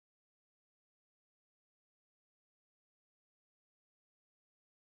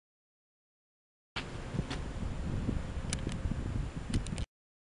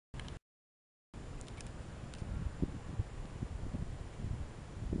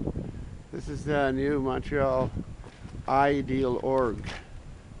This is the new Montreal Ideal Org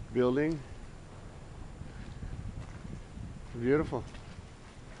building. Beautiful.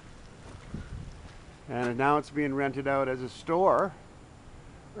 And now it's being rented out as a store,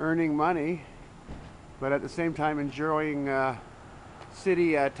 earning money, but at the same time enjoying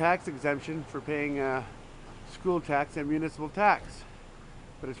city tax exemption for paying school tax and municipal tax.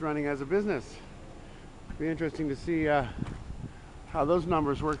 But it's running as a business. Be interesting to see how those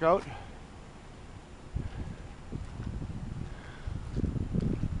numbers work out.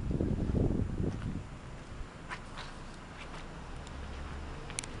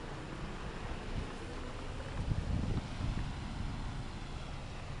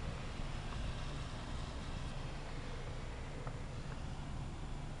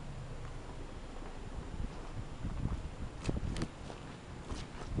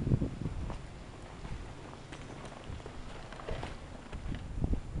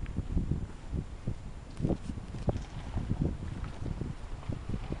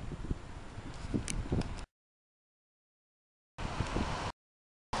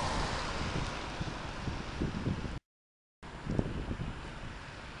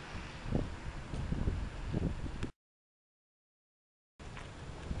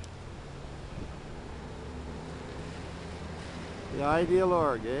 The Ideal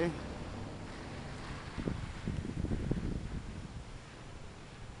Org, eh?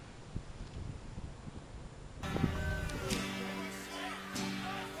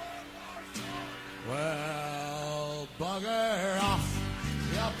 Well, bugger off,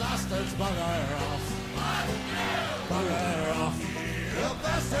 you bastards, bugger off. Bugger off, you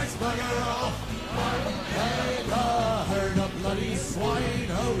bastards, bugger off. Hey, the herd of bloody swine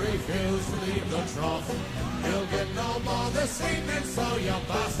who refuse to leave the trough. You'll get no more this evening, so you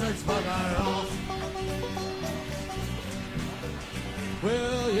bastards, bugger off.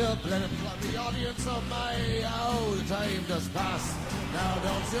 Will you let it flood the audience of my how the time does pass? Now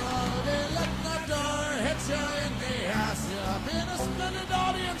don't you let the door hit you in the ass. You've been a splendid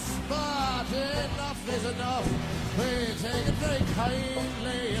audience, but enough is enough. We take it very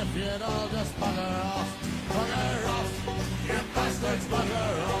kindly if you'd all just bugger off. Bugger off, you bastards,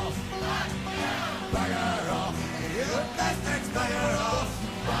 bugger off. Bugger off, you bastards, bugger off.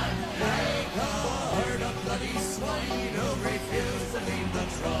 Take a herd of bloody swine who refuse to leave the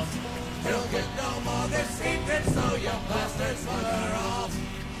trough. You'll get no more this evening, so you bastards, bugger off.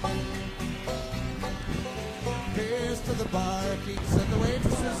 Here's to the barkeeps and the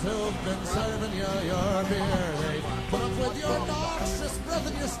waitresses who've been serving you your beer. They put up with your noxious breath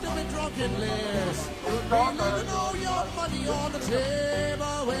and your stupid drunken leers. You're leaving all your money on the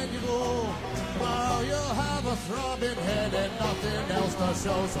table when you go. Now you'll have a throbbing head and nothing else to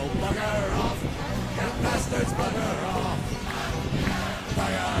show, so bugger off, you bastards, bugger off.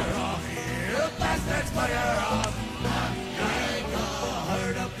 Bugger off, you bastards, bugger off. Like a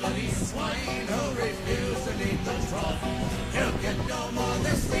herd of bloody swine who refuse to leave the trough. You'll get no more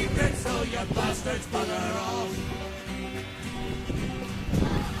this evening, so you bastards, bugger off.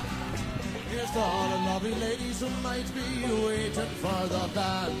 Here's to all the lovely ladies who might be waiting for the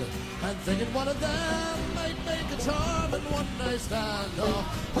band and thinking one of them might make a charming one-night stand. Oh,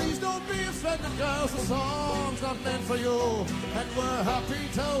 please don't be offended, girls, the song's not meant for you, and we're happy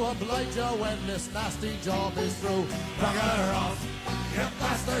to oblige you when this nasty job is through. Bugger off, you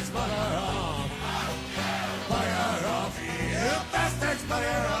bastards, bugger off. Bugger off, you bastards,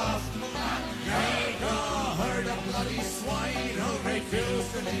 bugger off. Take a herd of bloody swine who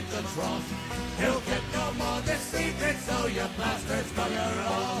refuse to leave the trough. You'll get no more this evening, so you bastards, bugger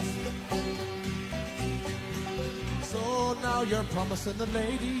off. So now you're promising the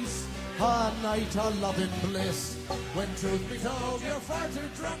ladies a night of loving bliss, when truth be told, you're far too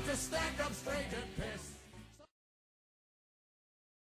drunk to stand up straight and piss.